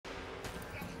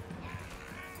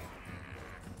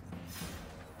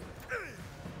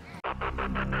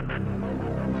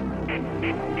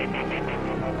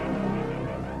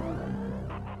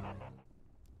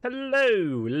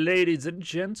Hello, ladies and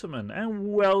gentlemen,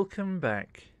 and welcome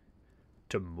back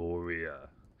to Moria.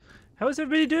 How is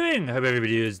everybody doing? I hope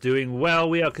everybody is doing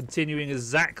well. We are continuing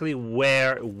exactly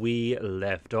where we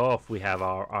left off. We have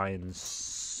our iron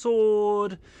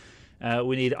sword.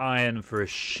 We need iron for a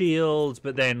shield,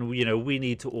 but then, you know, we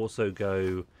need to also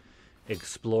go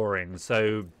exploring.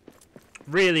 So,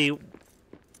 really,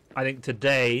 I think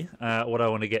today, what I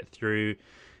want to get through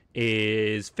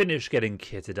is finish getting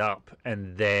kitted up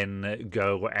and then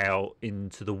go out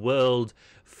into the world,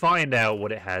 find out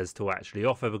what it has to actually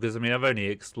offer, because I mean I've only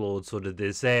explored sort of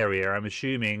this area. I'm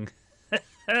assuming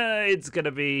it's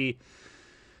gonna be,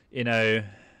 you know,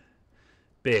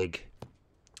 big.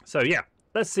 So yeah,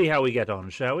 let's see how we get on,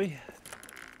 shall we?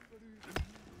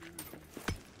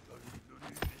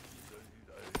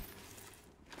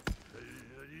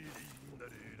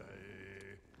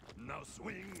 Now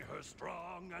swing her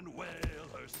strong and wail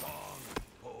her song,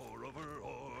 pour over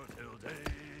o'er till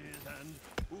day's end.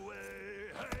 Way,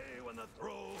 hey, when the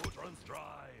throat runs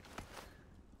dry.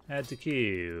 Add to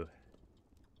queue.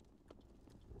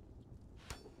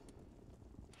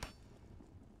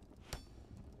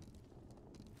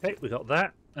 Okay, we got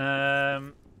that.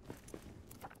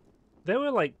 There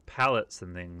were like pallets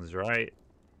and things, right?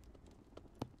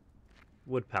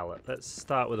 Wood pallet. Let's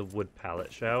start with a wood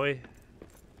pallet, shall we?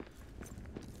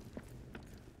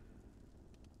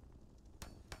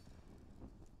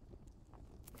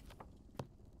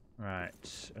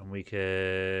 Right, and we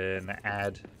can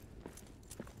add...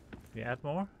 Can we add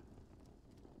more?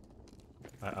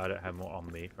 I don't have more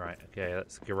on me. Right, okay,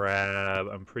 let's grab...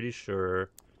 I'm pretty sure...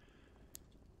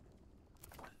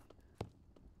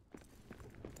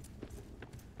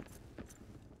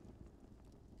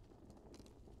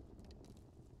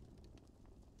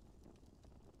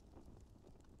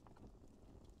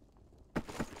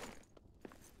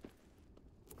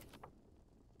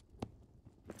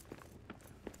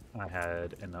 I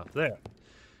had enough there.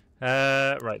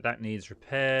 Right, that needs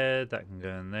repaired. That can go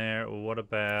in there. What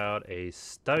about a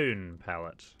stone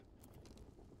pallet?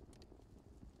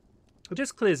 It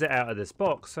just clears it out of this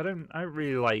box. I don't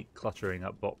really like cluttering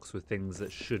up box with things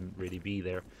that shouldn't really be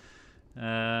there.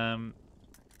 Right,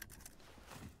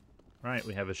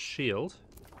 we have a shield.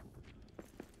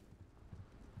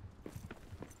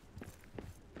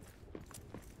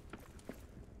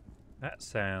 That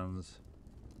sounds...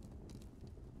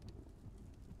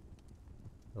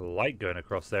 A light going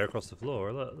across there, across the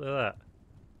floor. Look at that.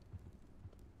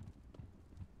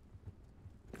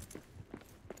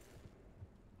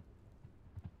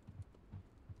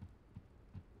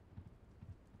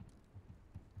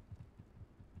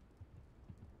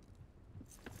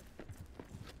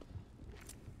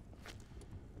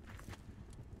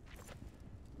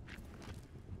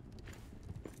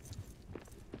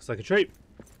 Looks like a treat.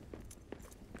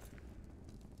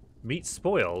 Meat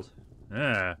spoiled?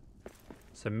 Yeah.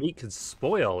 So meat can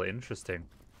spoil. Interesting.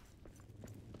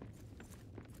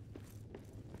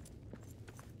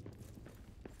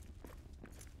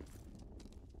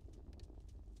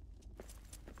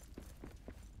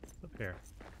 Up here.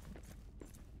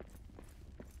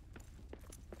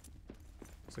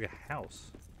 Looks like a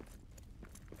house.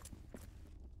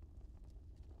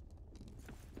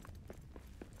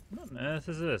 What on earth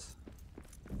is this?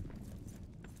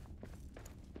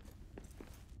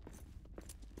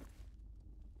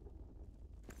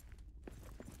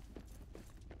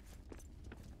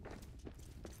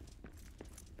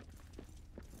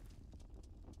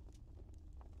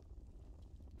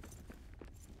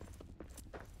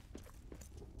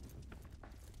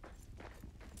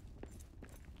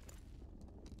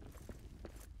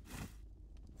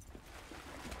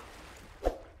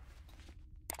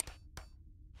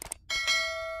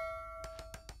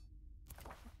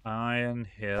 Iron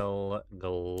Hill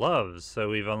gloves. So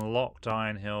we've unlocked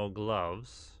Iron Hill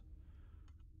gloves.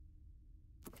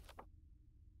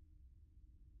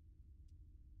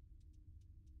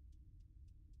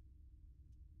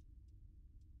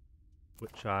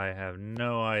 Which I have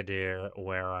no idea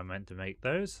where I meant to make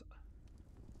those.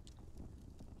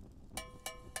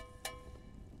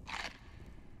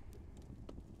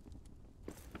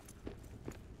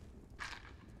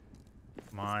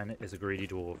 Mine is a greedy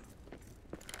dwarf.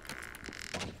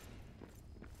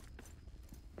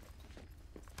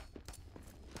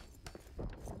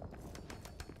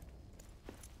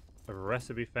 A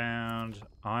recipe found.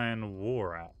 Iron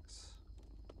war axe.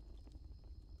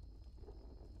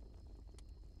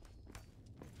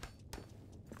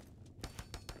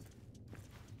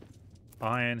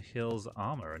 Iron Hills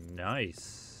armor.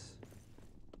 Nice.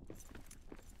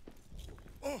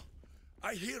 Oh,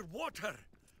 I hear water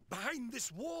behind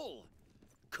this wall.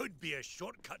 Could be a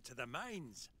shortcut to the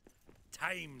mines.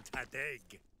 Time to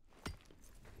dig.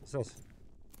 What's this?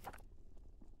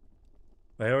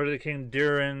 By order of the King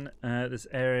Durin, this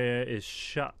area is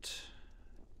shut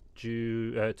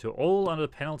due to all under the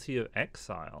penalty of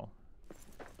exile.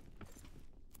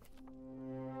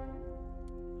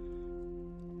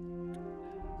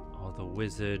 Oh, the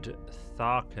wizard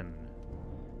Tharkan.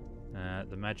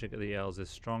 The magic of the elves is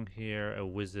strong here. A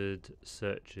wizard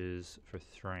searches for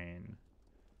Thrain.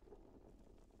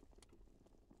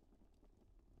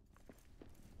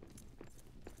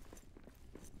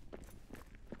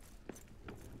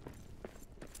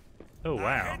 Oh, wow.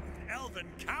 A hidden elven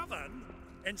cavern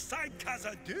inside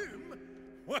Khazad-dûm?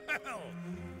 Well,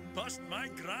 bust my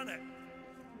granite.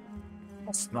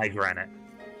 Bust my granite.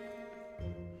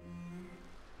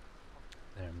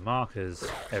 There are markers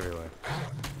everywhere.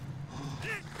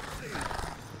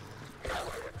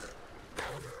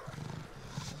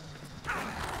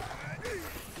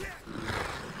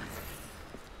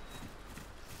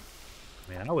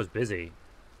 Man, I was busy.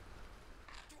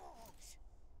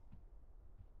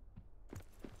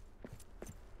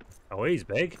 Oh, he's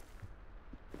big.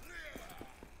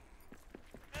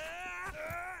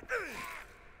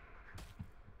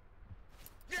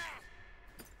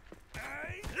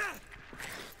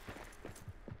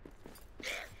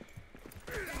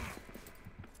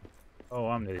 Oh,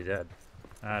 I'm nearly dead.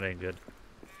 That ain't good.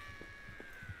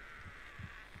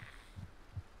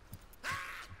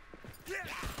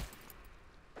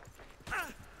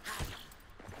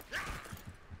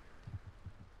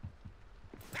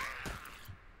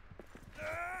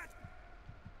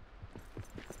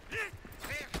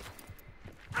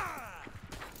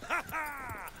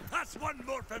 That's one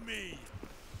more for me.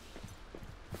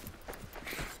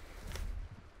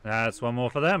 That's one more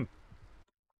for them.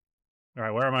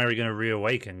 Alright, where am I going to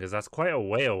reawaken? Because that's quite a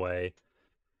way away.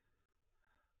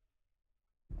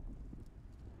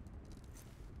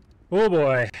 Oh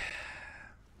boy.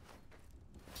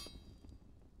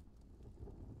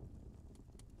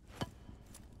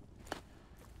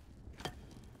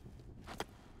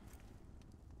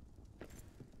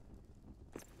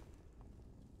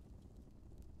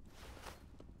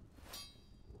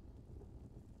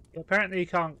 Apparently you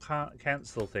can't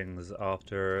cancel things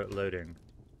after loading.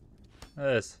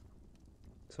 This.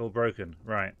 It's all broken.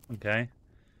 Right, okay.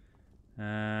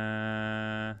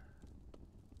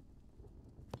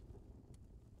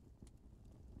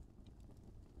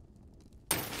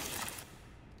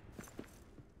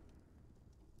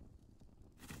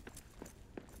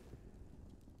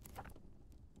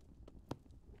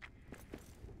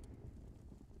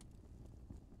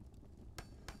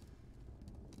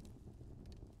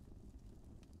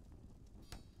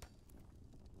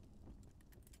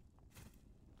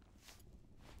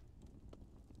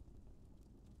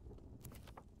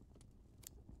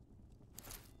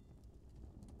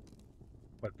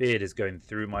 My beard is going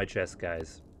through my chest,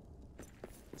 guys.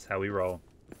 That's how we roll.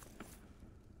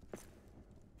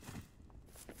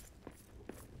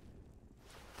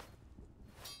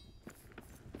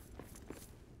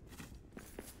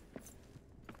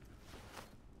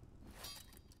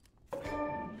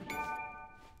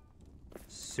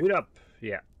 Suit up.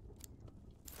 Yeah.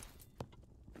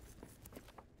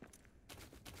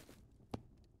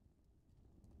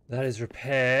 That is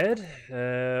repaired.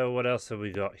 What else have we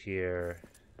got here?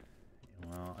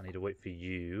 Well, I need to wait for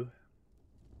you.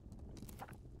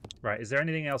 Right, is there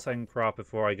anything else I can craft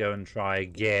before I go and try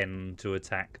again to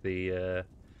attack the...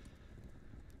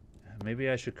 Maybe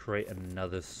I should create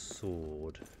another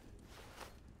sword.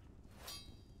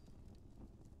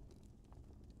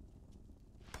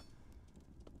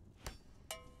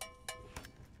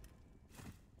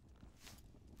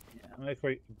 Yeah, I'm going to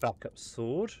create a backup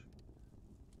sword.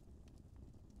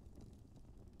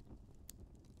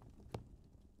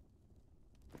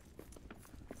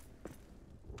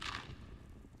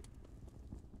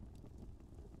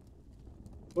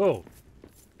 Whoa.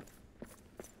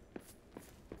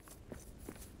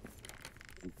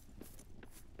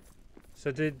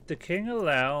 So did the king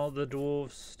allow the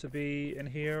dwarves to be in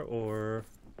here, or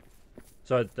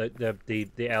so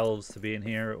the elves to be in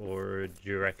here, or do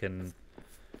you reckon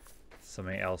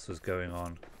something else was going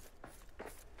on?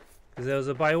 Because there was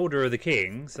a by order of the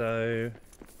king, so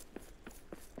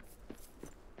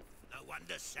No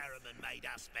wonder Saragan made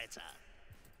us better.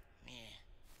 Yeah.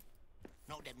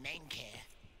 Not the men care.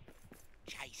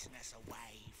 Chasing us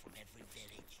away from every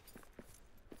village.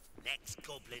 Next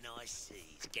goblin I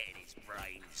see is getting his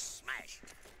brains smashed.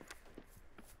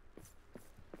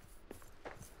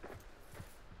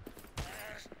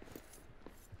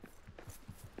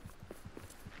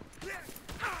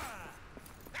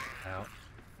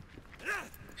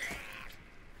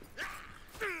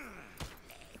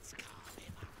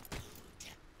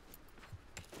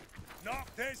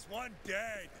 Knock this one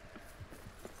dead.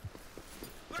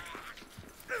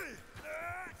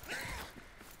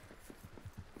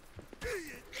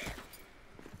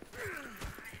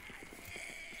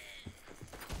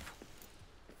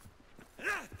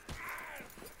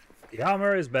 The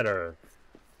hammer is better.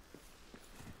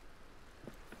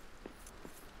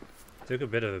 Took a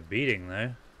bit of a beating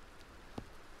though.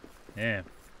 Yeah.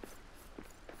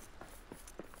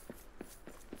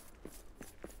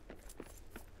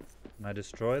 Can I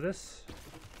destroy this?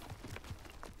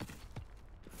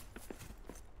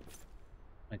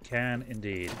 I can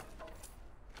indeed.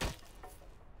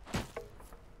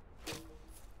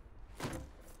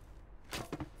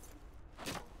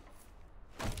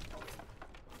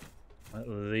 At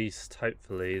least,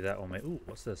 hopefully, that will make... Ooh,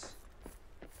 what's this?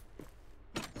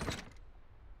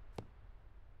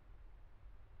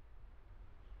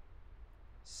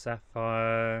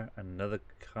 Sapphire, another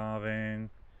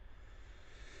carving.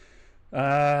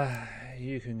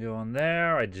 You can go on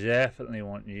there. I definitely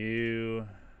want you.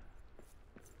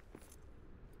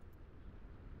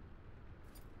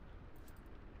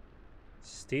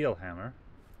 Steel hammer.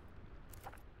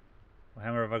 What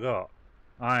hammer have I got?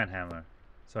 Iron hammer.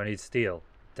 So I need steel.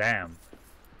 Damn.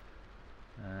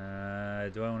 Do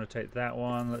I want to take that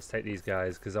one? Let's take these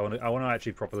guys because I want to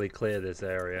actually properly clear this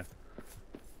area.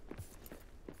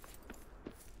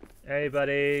 Hey,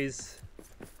 buddies.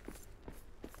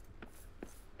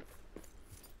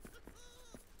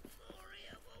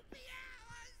 Moria will be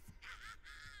ours.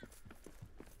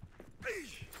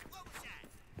 What was that?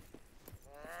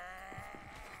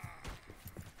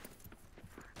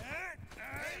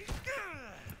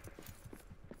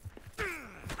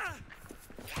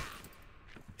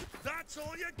 That's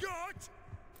all you got?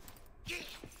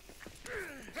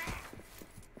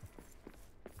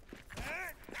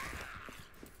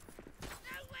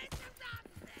 Nowhere to run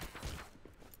there.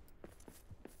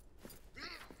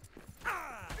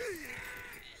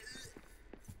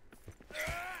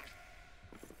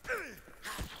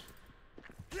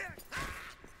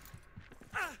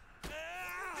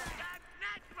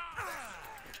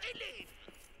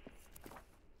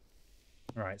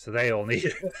 Right, so they all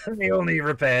need they all need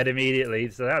repaired immediately,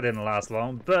 so that didn't last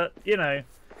long, but you know,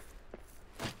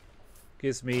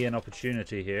 gives me an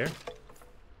opportunity here.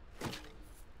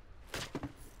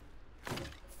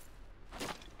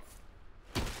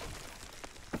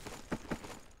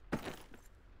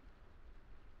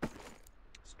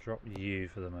 Let's drop you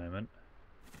for the moment.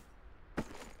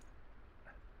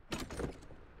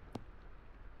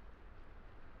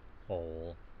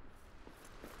 All.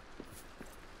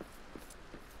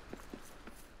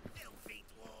 Filthy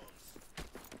dwarves.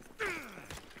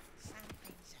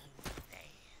 Something's over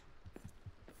there.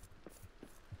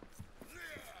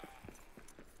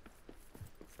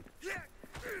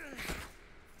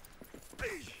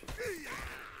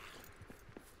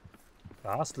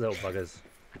 Fast little buggers.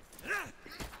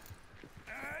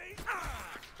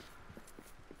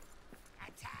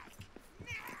 Attack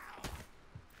now.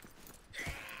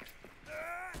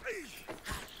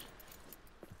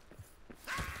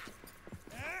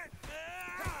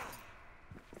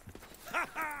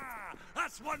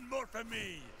 That's one more for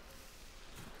me.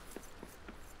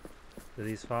 Do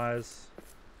these fires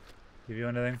give you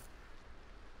anything?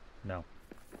 No.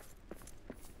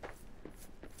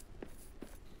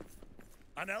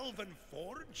 An elven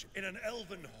forge in an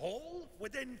elven hall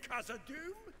within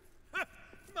Khazad-dûm?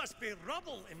 Must be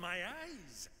rubble in my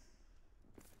eyes.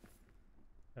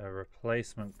 A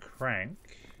replacement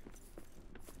crank.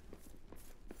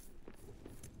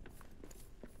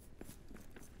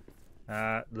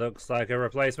 Looks like a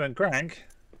replacement crank.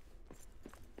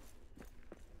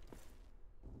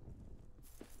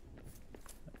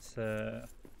 Let's add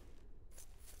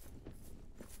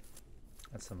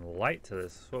some light to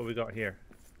this. What have we got here?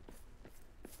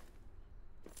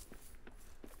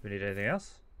 Do we need anything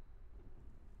else?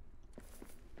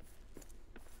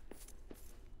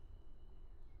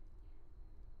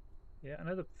 Yeah, I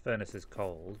know the furnace is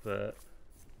cold, but...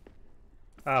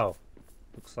 Oh,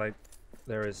 looks like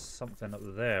there is something up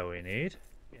there we need,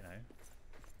 you know.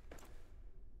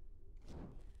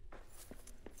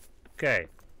 Okay.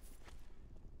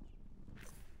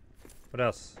 What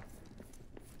else?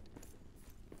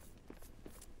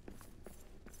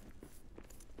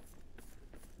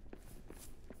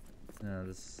 No,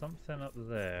 there's something up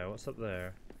there. What's up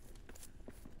there?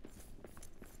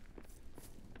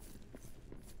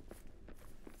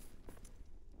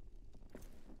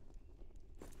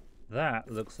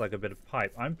 That looks like a bit of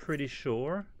pipe. I'm pretty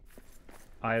sure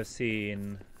I have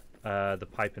seen the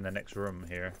pipe in the next room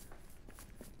here.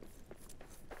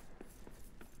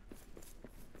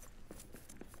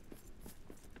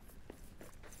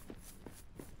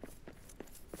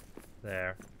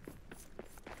 There.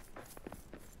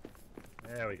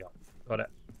 There we go. Got it.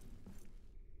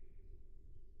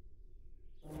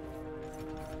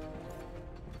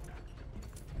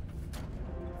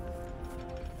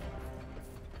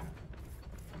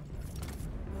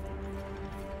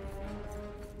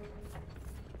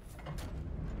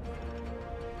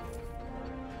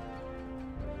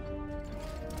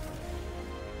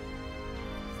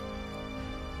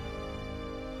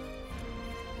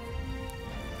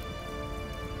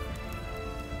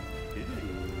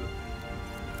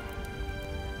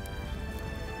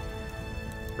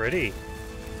 Pretty.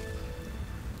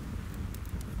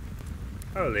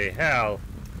 Holy hell.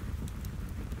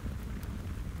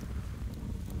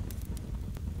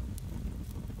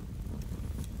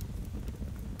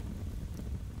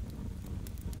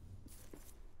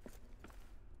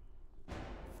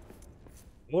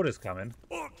 Water's coming.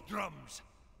 Orc drums!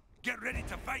 Get ready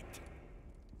to fight!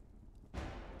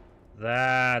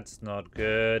 That's not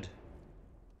good.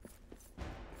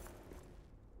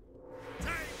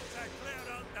 Time to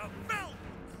clear out the filth!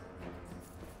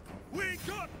 We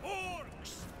got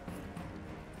orcs!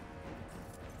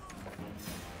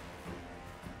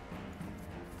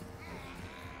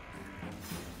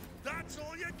 That's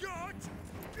all you got?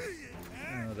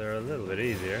 Oh, they're a little bit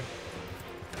easier.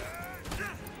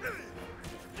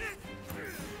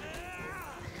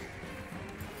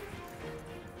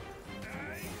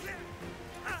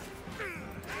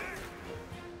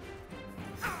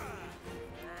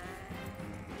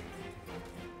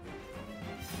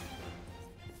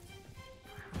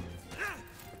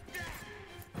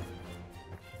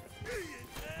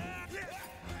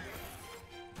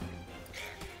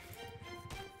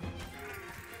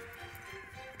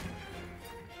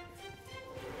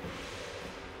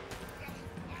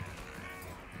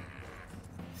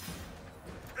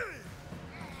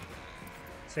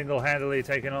 Single-handedly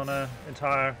taking on an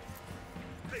entire...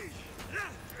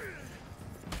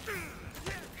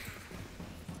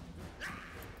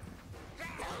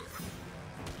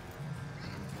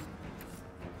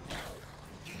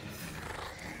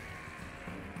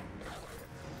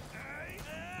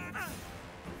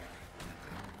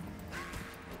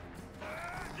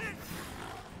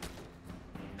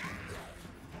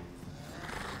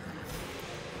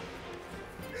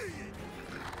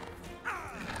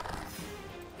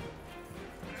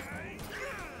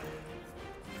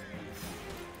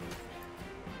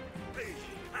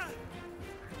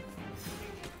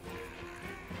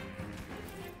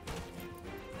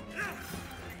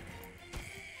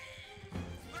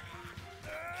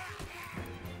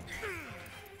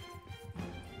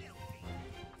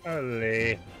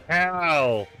 Holy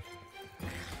hell!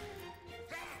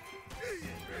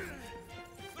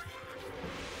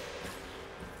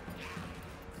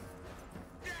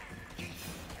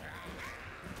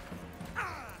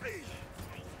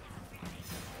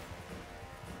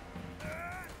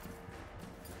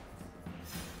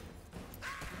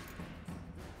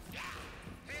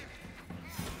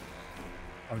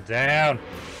 I'm down.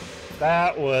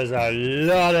 That was a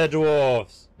lot of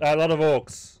dwarves. A lot of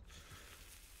orcs.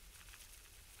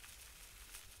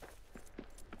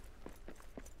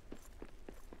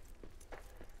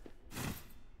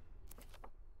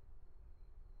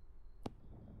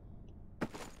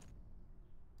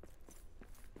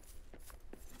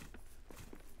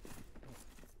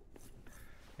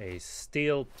 A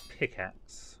steel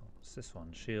pickaxe. What's this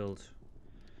one? Shield.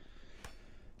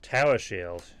 Tower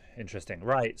shield. Interesting.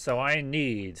 Right, so I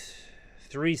need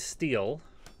 3 steel.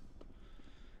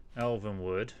 Elven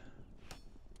wood.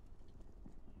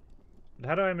 But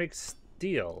how do I make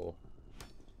steel?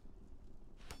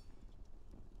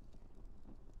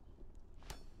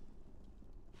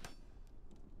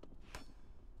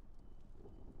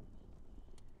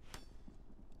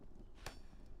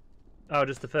 Oh,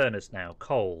 just the furnace now.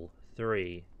 Coal,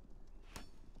 3.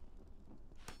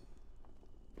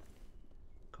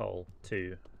 Coal,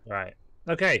 2. Right.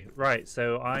 Okay, right.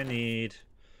 So I need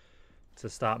to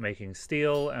start making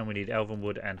steel, and we need elven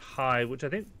wood and hide, which I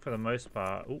think for the most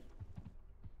part... Ooh.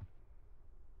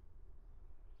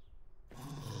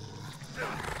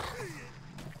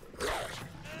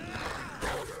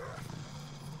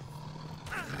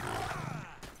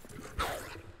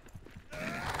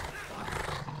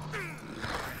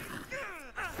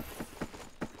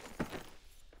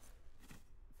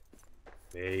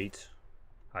 Wait.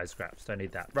 High scraps, don't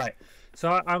need that. Right,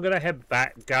 so I'm going to head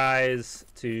back, guys,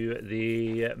 to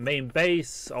the main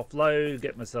base, offload,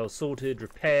 get myself sorted,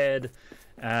 repaired,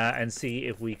 and see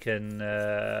if we can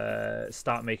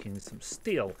start making some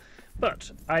steel.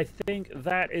 But I think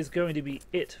that is going to be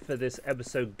it for this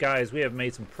episode, guys. We have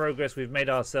made some progress. We've made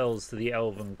ourselves to the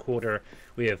Elven Quarter.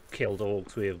 We have killed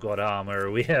orcs. We have got armor.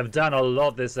 We have done a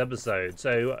lot this episode.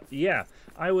 So, yeah,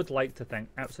 I would like to thank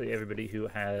absolutely everybody who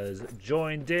has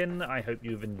joined in. I hope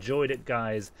you've enjoyed it,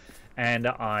 guys. And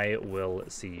I will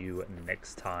see you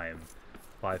next time.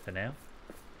 Bye for now.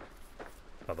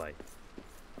 Bye-bye.